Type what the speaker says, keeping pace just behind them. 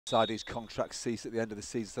side whose contract cease at the end of the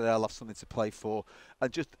season, so they'll have something to play for.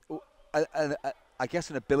 And just, I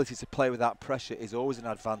guess an ability to play without pressure is always an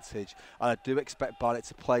advantage. And I do expect Barnet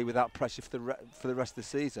to play without pressure for the rest of the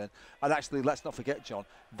season. And actually, let's not forget, John,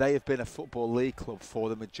 they have been a Football League club for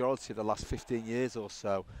the majority of the last 15 years or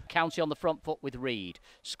so. County on the front foot with Reid.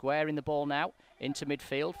 Squaring the ball now into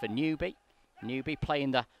midfield for Newby. Newby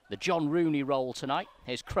playing the John Rooney role tonight.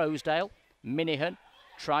 Here's Croasdale. Minihan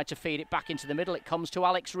tried to feed it back into the middle. It comes to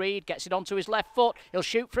Alex Reid. Gets it onto his left foot. He'll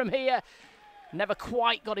shoot from here. Never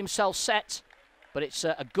quite got himself set. But it's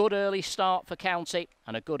a good early start for County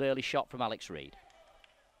and a good early shot from Alex Reid.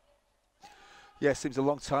 Yeah, it seems a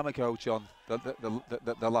long time ago, John,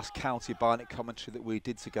 the last County Barnet commentary that we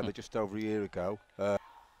did together just over a year ago.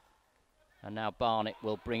 And now Barnet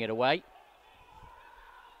will bring it away.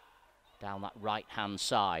 Down that right-hand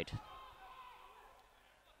side.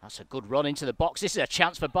 That's a good run into the box. This is a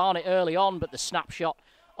chance for Barnet early on, but the snapshot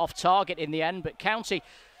off target in the end. But County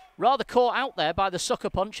rather caught out there by the sucker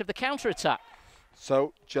punch of the counter-attack.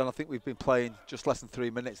 So, John, I think we've been playing just less than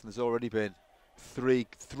 3 minutes, and there's already been three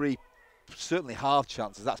certainly half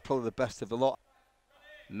chances. That's probably the best of the lot.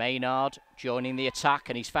 Maynard joining the attack,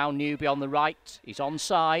 and he's found Newby on the right. He's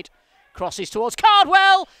onside. Crosses towards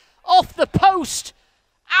Cardwell. Off the post.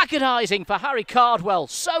 Agonising for Harry Cardwell.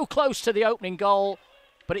 So close to the opening goal,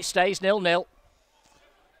 but it stays 0-0.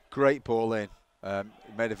 Great ball in.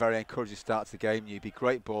 He made a very encouraging start to the game, Newby.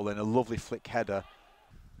 Great ball in, a lovely flick header.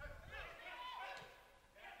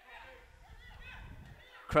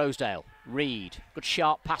 Croasdale, Reid, good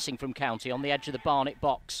sharp passing from County on the edge of the Barnet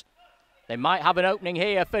box. They might have an opening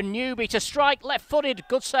here for Newby to strike, left-footed,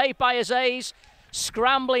 good save by Azaze.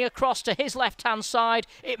 Scrambling across to his left-hand side.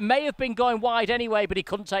 It may have been going wide anyway, but he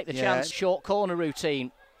couldn't take the chance. Short corner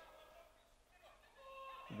routine.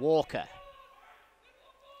 Walker.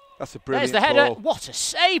 That's a brilliant There's the header. ball. What a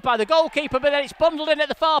save by the goalkeeper, but then it's bundled in at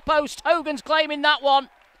the far post. Hogan's claiming that one.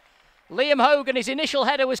 Liam Hogan, his initial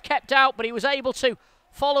header was kept out, but he was able to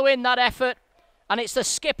follow in that effort. And it's the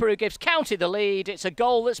skipper who gives County the lead. It's a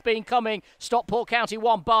goal that's been coming. Stockport County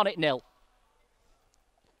 1, Barnet 0.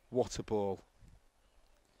 What a ball.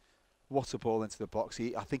 What a ball into the box.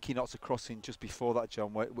 I think he knocks a crossing just before that, John,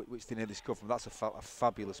 which they nearly scored from. That's a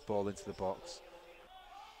fabulous ball into the box.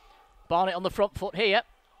 Barnet on the front foot here.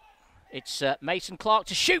 It's Mason Clark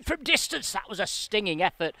to shoot from distance. That was a stinging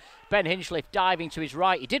effort. Ben Hinchliffe diving to his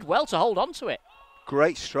right. He did well to hold on to it.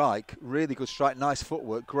 Great strike, really good strike, nice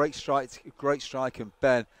footwork, great strike, and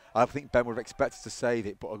Ben, I think Ben would have expected to save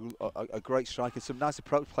it, but a great strike and some nice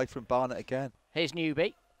approach play from Barnet again. Here's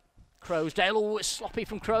Newby. Croasdale, oh, it's sloppy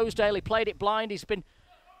from Croasdale. He played it blind. He's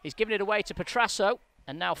given it away to Petrasso,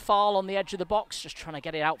 and now Farl on the edge of the box, just trying to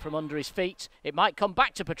get it out from under his feet. It might come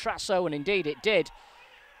back to Petrasso, and indeed it did.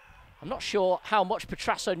 I'm not sure how much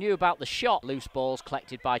Petrasso knew about the shot. Loose balls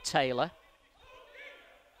collected by Taylor.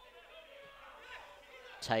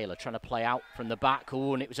 Taylor trying to play out from the back.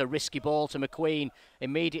 Oh, and it was a risky ball to McQueen.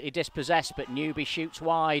 Immediately dispossessed, but Newby shoots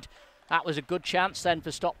wide. That was a good chance then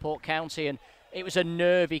for Stockport County, and it was a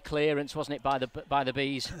nervy clearance, wasn't it, by the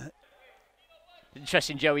Bees?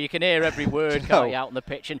 Interesting, Joey. You can hear every word can't you, out on the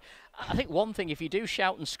pitch. And I think one thing, if you do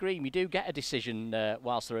shout and scream, you do get a decision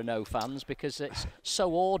whilst there are no fans, because it's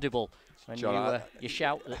so audible when John, you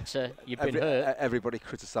shout that you've been hurt. Everybody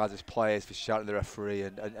criticises players for shouting at the referee,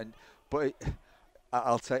 but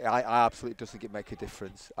I'll tell you, I absolutely do think it makes a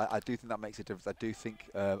difference. I do think that makes a difference. I do think,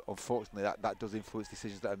 unfortunately, that does influence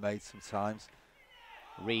decisions that are made sometimes.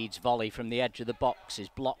 Reid's volley from the edge of the box is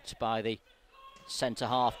blocked by the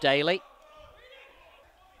centre-half Daly.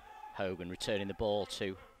 Hogan returning the ball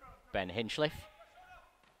to Ben Hinchliffe.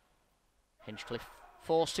 Hinchliffe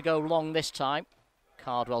forced to go long this time.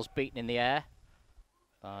 Cardwell's beaten in the air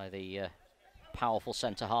by the powerful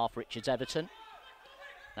centre-half Richards Everton.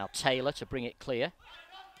 Now Taylor to bring it clear.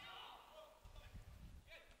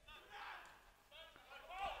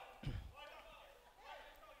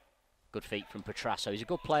 Good feet from Petrasso. He's a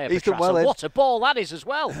good player. He's Petrasso. done well. What a ball that is as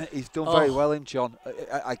well. He's done very well, John.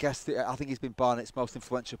 I guess I think he's been Barnet's most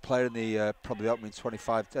influential player in the probably the opening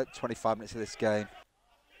 25 minutes of this game.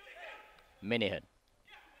 Minihan.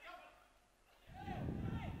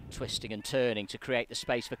 Twisting and turning to create the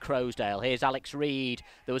space for Croasdale. Here's Alex Reid.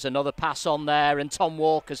 There was another pass on there, and Tom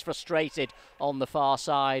Walker's frustrated on the far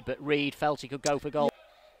side, but Reid felt he could go for goal.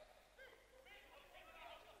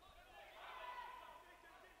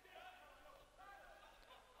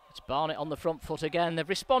 It's Barnet on the front foot again. They've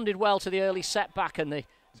responded well to the early setback, and the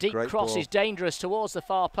deep cross is dangerous towards the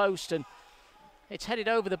far post, and it's headed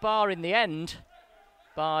over the bar in the end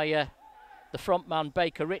by the front man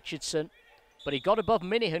Baker Richardson. But he got above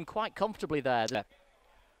Minihan quite comfortably there.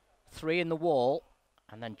 3 in the wall,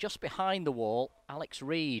 and then just behind the wall, Alex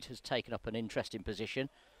Reid has taken up an interesting position.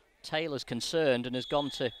 Taylor's concerned and has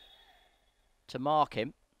gone to mark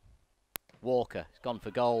him. Walker has gone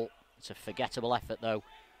for goal. It's a forgettable effort though,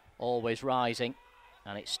 always rising,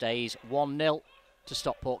 and it stays 1-0 to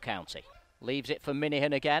Stockport County. Leaves it for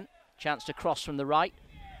Minihan again, chance to cross from the right.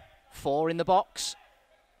 4 in the box.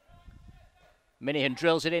 Minihan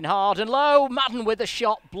drills it in hard and low. Madden with a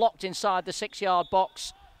shot, blocked inside the 6-yard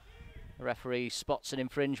box. The referee spots an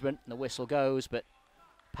infringement and the whistle goes, but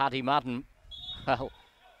Paddy Madden, well,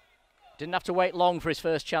 didn't have to wait long for his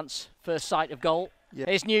first chance, first sight of goal. Yeah.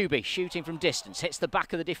 Here's Newby shooting from distance, hits the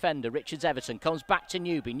back of the defender, Richards Everton, comes back to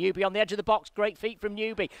Newby. Newby on the edge of the box, great feet from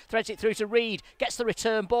Newby, threads it through to Reid, gets the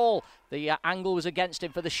return ball. The angle was against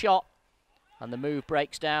him for the shot, and the move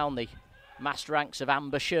breaks down. The massed ranks of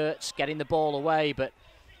amber shirts getting the ball away, but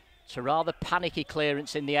it's a rather panicky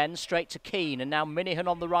clearance in the end, straight to Keane, and now Minihan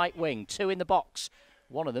on the right wing, 2 in the box.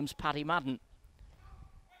 One of them's Paddy Madden.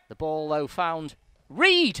 The ball though found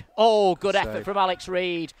Reid. Oh, good effort from Alex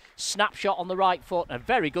Reid. Snapshot on the right foot. A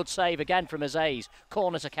very good save again from Aziz.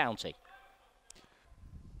 Corner to County.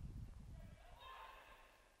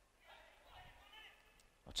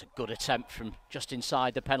 That's a good attempt from just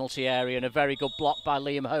inside the penalty area, and a very good block by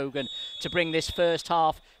Liam Hogan to bring this first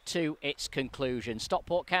half to its conclusion.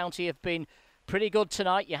 Stockport County have been pretty good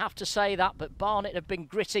tonight, you have to say that, but Barnet have been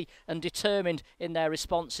gritty and determined in their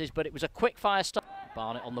responses, but it was a quick fire start.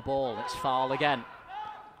 Barnet on the ball, it's foul again.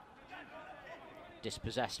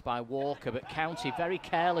 Dispossessed by Walker, but County very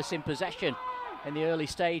careless in possession in the early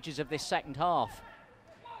stages of this second half.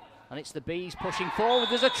 And it's the Bees pushing forward.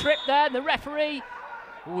 There's a trip there, and the referee,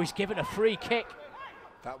 oh, he's given a free kick.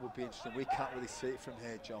 That would be interesting. We can't really see it from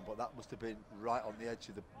here, John, but that must have been right on the edge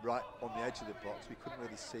of the box. We couldn't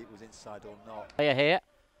really see it was inside or not. Here.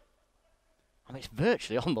 I mean, it's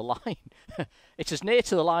virtually on the line. It's as near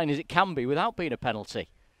to the line as it can be without being a penalty.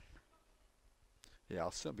 Yeah,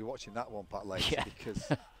 I'll certainly be watching that one back later because.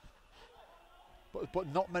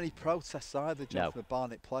 But not many protests either, John, from the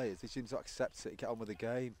Barnet players. They seem to accept it and get on with the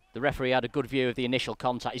game. The referee had a good view of the initial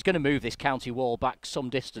contact. He's going to move this County wall back some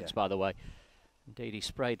distance, by the way. Indeed, he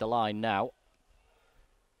sprayed the line now.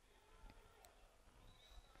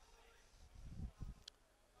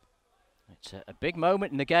 It's a big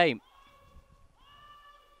moment in the game.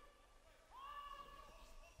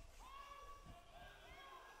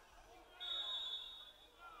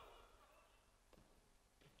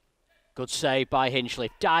 Good save by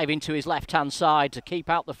Hinchliffe. Dive into his left-hand side to keep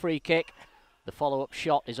out the free kick. The follow-up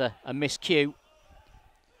shot is a miscue.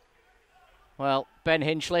 Well, Ben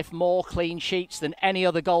Hinchliffe, more clean sheets than any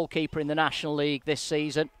other goalkeeper in the National League this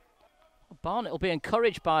season. Barnet will be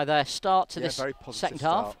encouraged by their start to this second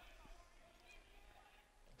half.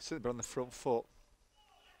 Certainly on the front foot.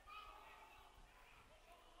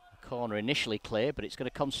 The corner initially clear, but it's going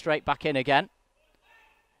to come straight back in again.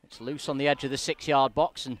 It's loose on the edge of the 6-yard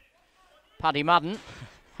box, and Paddy Madden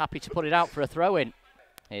happy to put it out for a throw-in.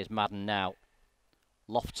 Here's Madden now.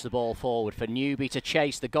 Lofts the ball forward for Newby to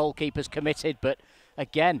chase. The goalkeeper's committed, but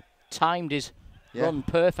again, timed his run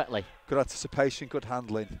perfectly. Good anticipation, good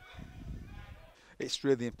handling. It's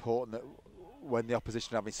really important that when the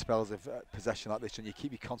opposition are having spells of possession like this, and you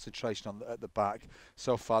keep your concentration at the back.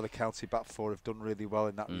 So far, the County back four have done really well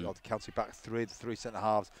in that regard. The County back three, the 3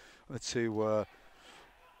 centre-halves, and the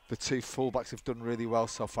two full-backs have done really well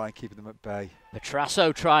so far in keeping them at bay.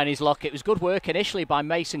 Petrasso trying his luck. It was good work initially by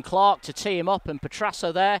Mason Clark to tee him up, and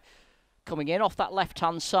Petrasso there coming in off that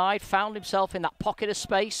left-hand side, found himself in that pocket of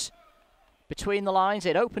space between the lines.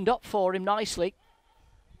 It opened up for him nicely.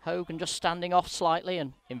 Hogan just standing off slightly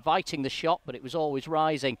and inviting the shot, but it was always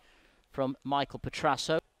rising from Michael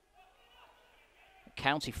Petrasso.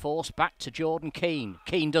 County force back to Jordan Keane.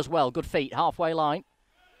 Keane does well, good feet, halfway line.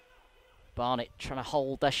 Barnet trying to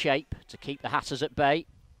hold their shape to keep the Hatters at bay.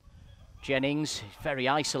 Jennings very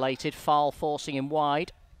isolated, Farl forcing him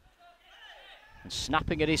wide. And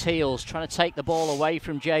snapping at his heels, trying to take the ball away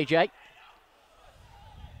from JJ.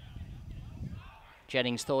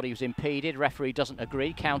 Jennings thought he was impeded, referee doesn't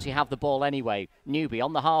agree. County have the ball anyway. Newby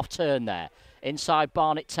on the half turn there, inside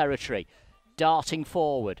Barnet territory, darting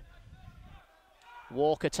forward.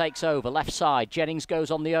 Walker takes over, left side. Jennings goes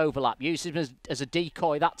on the overlap, uses him as a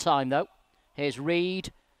decoy that time though. Here's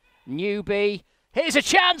Reid, Newby. Here's a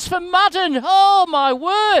chance for Madden. Oh my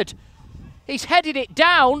word! He's headed it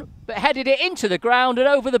down, but headed it into the ground and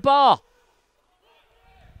over the bar.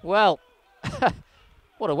 Well,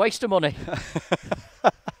 what a waste of money.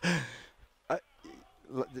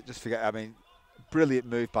 Just forget, I mean, brilliant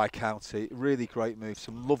move by County. Really great move.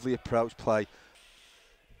 Some lovely approach play.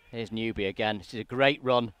 Here's Newby again. This is a great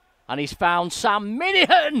run. And he's found Sam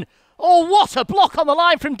Minihan. Oh, what a block on the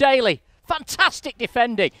line from Daly. Fantastic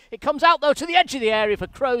defending. It comes out, though, to the edge of the area for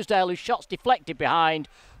Croasdale, whose shot's deflected behind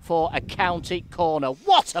for a county corner.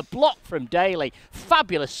 What a block from Daly.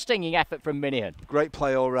 Fabulous stinging effort from Minihan. Great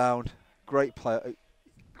play all round. Great play.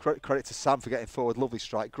 Credit to Sam for getting forward. Lovely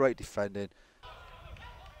strike. Great defending.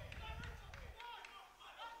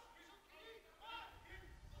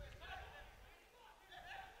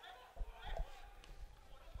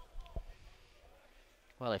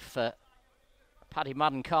 Well, if Paddy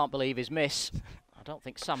Madden can't believe his miss, I don't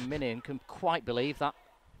think Sam Minihan can quite believe that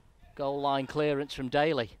goal line clearance from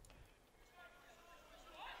Daly.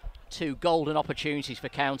 2 golden opportunities for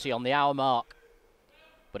County on the hour mark,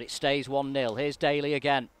 but it stays 1-0. Here's Daly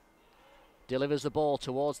again. Delivers the ball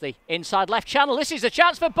towards the inside left channel. This is a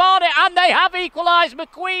chance for Barnet, and they have equalised.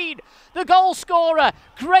 McQueen, the goal scorer.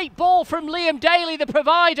 Great ball from Liam Daly, the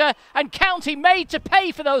provider, and County made to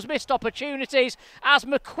pay for those missed opportunities as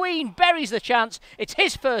McQueen buries the chance. It's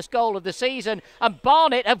his first goal of the season, and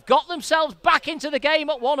Barnet have got themselves back into the game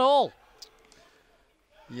at 1-1.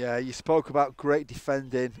 Yeah, you spoke about great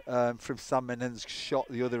defending from Sam Minihan's shot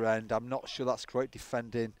at the other end. I'm not sure that's great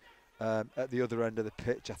defending at the other end of the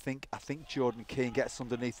pitch. I think Jordan Keane gets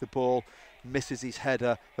underneath the ball, misses his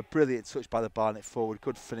header. A brilliant touch by the Barnet forward,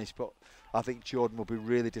 good finish, but I think Jordan will be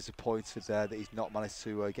really disappointed there that he's not managed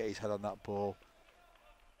to get his head on that ball.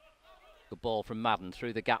 Good ball from Madden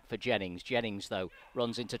through the gap for Jennings. Jennings, though,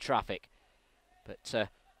 runs into traffic. But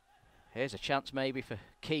here's a chance maybe for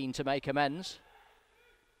Keane to make amends.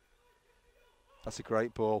 That's a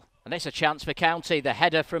great ball. And it's a chance for County. The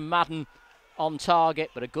header from Madden on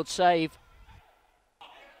target, but a good save.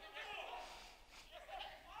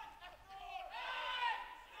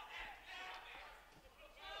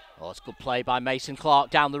 Oh, it's good play by Mason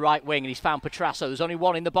Clark down the right wing, and he's found Petrasso. There's only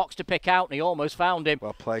one in the box to pick out, and he almost found him.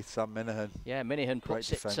 Well played, Sam Minihan. Yeah, Minihan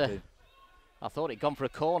puts it. I thought he'd gone for a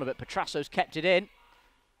corner, but Petrasso's kept it in.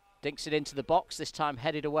 Dinks it into the box, this time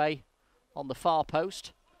headed away on the far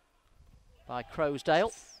post by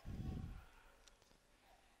Croasdale.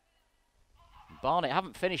 Barnet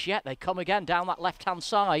haven't finished yet. They come again down that left-hand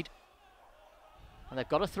side. And they've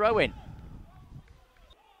got a throw in.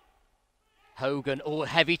 Hogan, oh,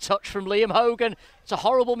 heavy touch from Liam Hogan. It's a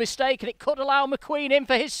horrible mistake, and it could allow McQueen in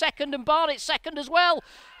for his second and Barnet's second as well.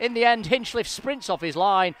 In the end, Hinchliffe sprints off his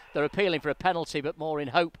line. They're appealing for a penalty, but more in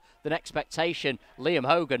hope than expectation. Liam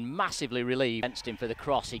Hogan massively relieved against him for the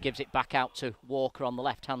cross. He gives it back out to Walker on the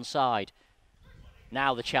left-hand side.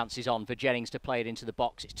 Now the chance is on for Jennings to play it into the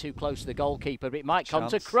box. It's too close to the goalkeeper, but it might come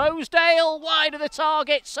to Croasdale. Wide of the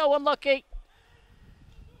target, so unlucky.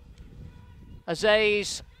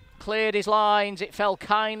 Aziz cleared his lines. It fell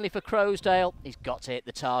kindly for Croasdale. He's got to hit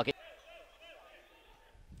the target.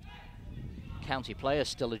 County players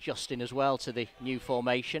still adjusting as well to the new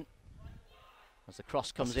formation. As the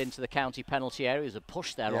cross comes into the County penalty area, there's a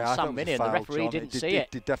push there on Sam Minihan. The referee didn't see it.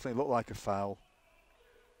 It did definitely look like a foul.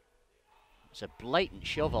 It's a blatant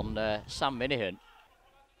shove on Sam Minihan.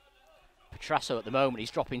 Petrasso at the moment,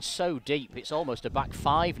 he's dropping so deep, it's almost a back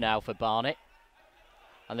 5 now for Barnet.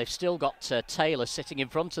 And they've still got Taylor sitting in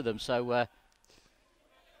front of them, so it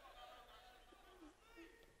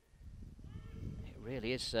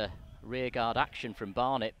really is rearguard action from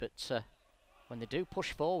Barnet, but when they do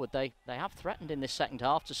push forward, they have threatened in this second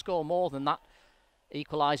half to score more than that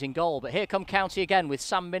equalising goal. But here come County again with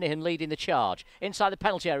Sam Minihan leading the charge. Inside the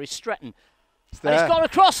penalty area is Stretton. And he's gone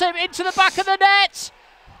across him into the back of the net.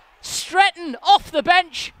 Stretton off the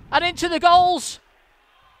bench and into the goals.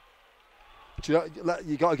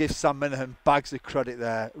 You got to give Sam Minihan bags of credit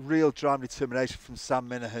there. Real drive and determination from Sam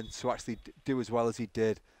Minihan to actually do as well as he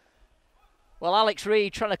did. Well, Alex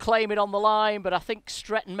Reid trying to claim it on the line, but I think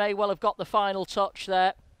Stretton may well have got the final touch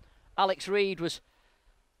there. Alex Reid was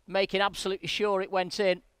making absolutely sure it went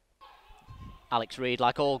in. Alex Reid,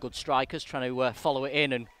 like all good strikers, trying to follow it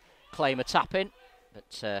in and claim a tap-in,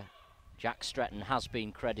 but Jack Stretton has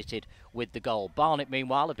been credited with the goal. Barnet,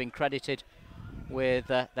 meanwhile, have been credited with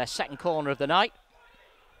their second corner of the night,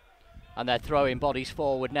 and they're throwing bodies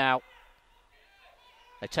forward now.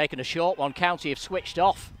 They've taken a short one. County have switched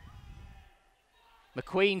off.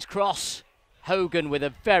 McQueen's cross. Hogan with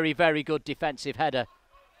a very, very good defensive header.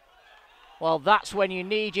 Well, that's when you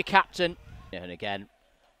need your captain. And again,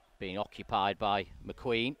 being occupied by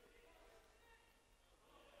McQueen.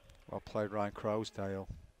 Well played, Ryan Croasdale.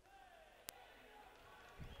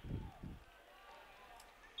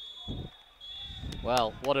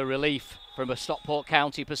 Well, what a relief from a Stockport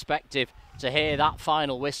County perspective to hear that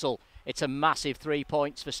final whistle. It's a massive 3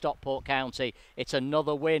 points for Stockport County. It's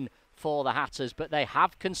another win for the Hatters, but they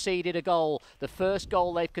have conceded a goal, the first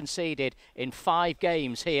goal they've conceded in 5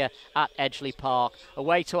 games here at Edgeley Park.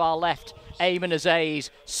 Away to our left, Eamon Aziz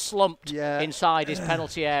slumped inside his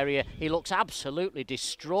penalty area. He looks absolutely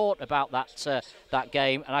distraught about that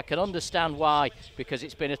game, and I can understand why, because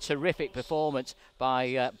it's been a terrific performance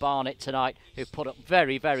by Barnet tonight, who put up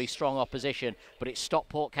very, very strong opposition, but it's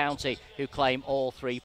Stockport County who claim all 3